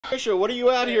Trisha, what are you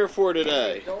out here for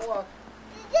today? Don't walk.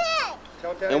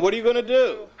 And what are you going to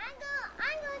do? I'm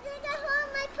going to do the hole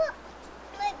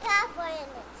my pathway in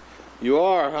it. You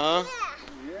are, huh?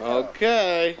 Yeah.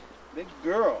 Okay. Big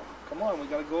girl. Come on, we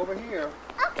got to go over here.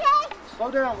 Okay.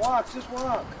 Slow down, walk, just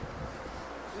walk.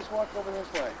 Just walk over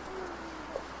this way.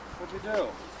 What'd you do?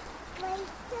 My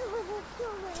silver is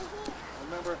over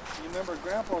here. Remember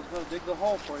Grandpa's going to dig the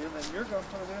hole for you, and then you're going to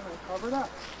put it in and cover it up.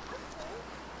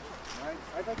 Right?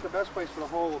 I think the best place for the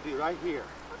hole will be right here.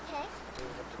 Okay. You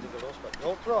have to dig a little spot.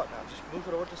 Don't throw it now. Just move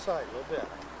it over to the side a little bit.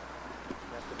 It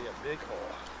has to be a big hole.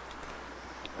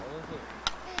 Over here.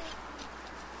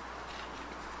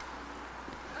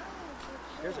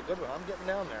 Here's a good one. I'm getting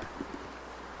down there.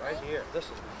 Right here. This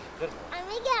is a good one. And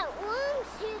we got worms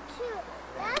here too.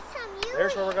 Last time you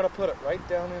There's where we're going to put it. Right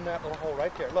down in that little hole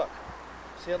right there. Look.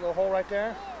 See that little hole right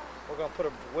there? Yeah. We're going to put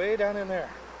it way down in there.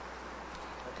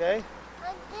 Okay?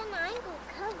 And then I'm going to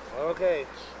cover it. Okay.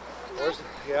 Where's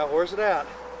it at?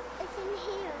 It's in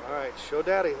here. All right, show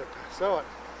Daddy. Show it.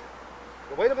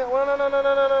 Well, wait a minute. Well,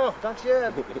 no. Not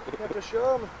yet. You have to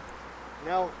show him.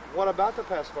 Now, what about the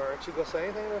pacifier? Aren't you going to say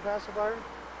anything to the pacifier?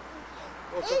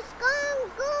 It's going to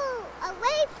go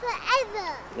away forever.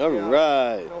 All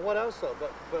right. Now, what else, though?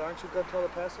 But aren't you going to tell the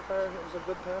pacifier it was a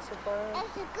good pacifier?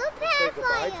 It's a good Say pathway.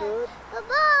 goodbye to it?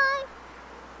 Goodbye.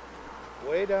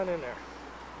 Way down in there.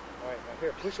 All right, now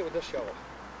here, push it with this shovel.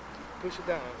 Push it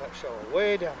down with that shovel.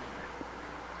 Way down in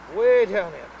there. Way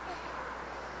down in.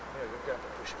 Here, you're going to have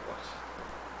to push it once.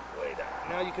 Way down.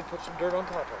 Now you can put some dirt on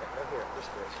top of it. Right here, this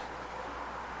bridge.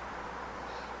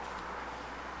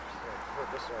 Here,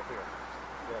 this right here.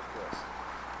 Go like this.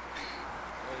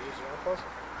 Want to use your arm plus?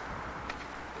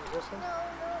 Use this one? No.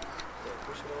 Yeah,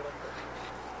 push it over like this.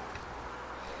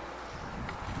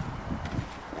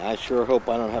 I sure hope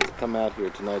I don't have to come out here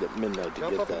tonight at midnight to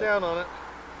Jump get up that. and down on it.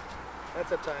 That's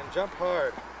the time. Jump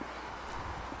hard.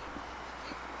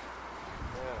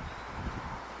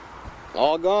 Yeah.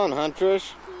 All gone, huh,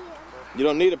 Trish? Here. You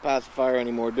don't need a pacifier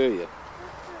anymore, do you?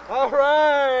 All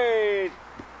right!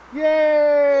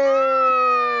 Yay!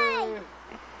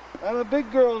 I'm a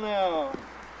big girl now.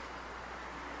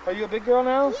 Are you a big girl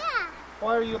now? Yeah.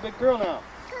 Why are you a big girl now?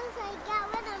 Because I got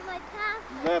rid of my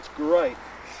pathway. That's great.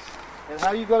 And how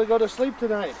are you going to go to sleep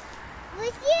tonight?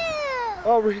 With you.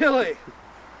 Oh, really?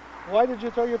 Why did you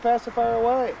throw your pacifier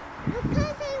away? Because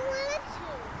I wanted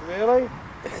to. Really?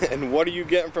 And what are you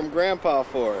getting from Grandpa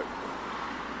for it?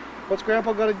 What's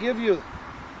Grandpa going to give you?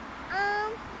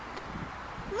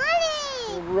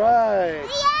 Money. Right.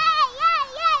 Yay.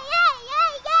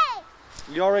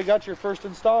 You already got your first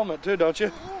installment too, don't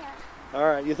you? Yeah. All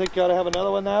right. You think you ought to have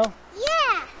another one now?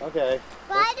 Yeah. Okay.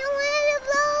 But I don't want it to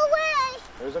blow away.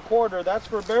 There's a quarter. That's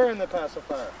for burying the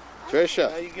pacifier. Now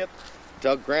Trisha, you get...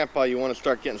 tell Grandpa you want to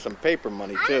start getting some paper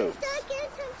money, too. I'm stuck in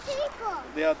some people.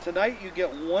 Yeah, tonight you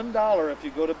get $1 if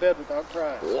you go to bed without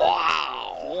crying.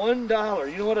 Wow! $1.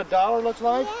 You know what $1 looks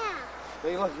like?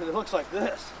 Yeah. It looks like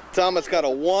this. Tell him it's got a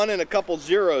 1 and a couple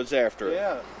zeros after it.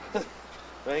 Yeah.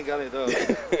 I ain't got any of those.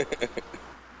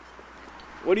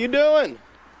 What are you doing?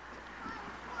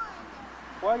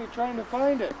 Why are you trying to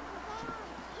find it?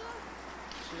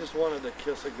 She just wanted to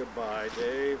kiss it goodbye,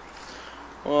 Dave.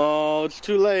 Oh, it's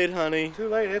too late, honey. Too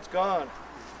late, it's gone.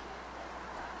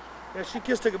 Yeah, she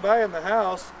kissed it goodbye in the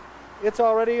house. It's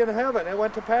already in heaven. It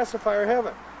went to pacifier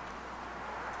heaven.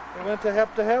 It went to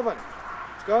heaven.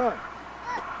 It's gone.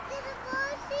 Did the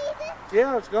boy see it?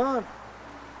 Yeah, it's gone.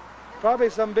 Probably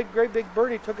some great big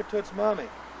birdie took it to its mommy.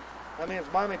 I mean,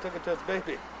 its mommy took it to its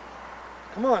baby.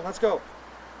 Come on, let's go.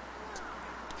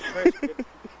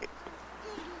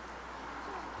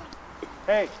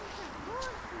 Hey.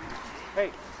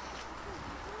 Hey.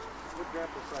 What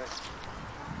Grandpa say?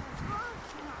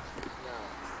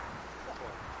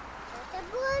 The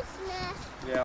bird's nest. Yeah.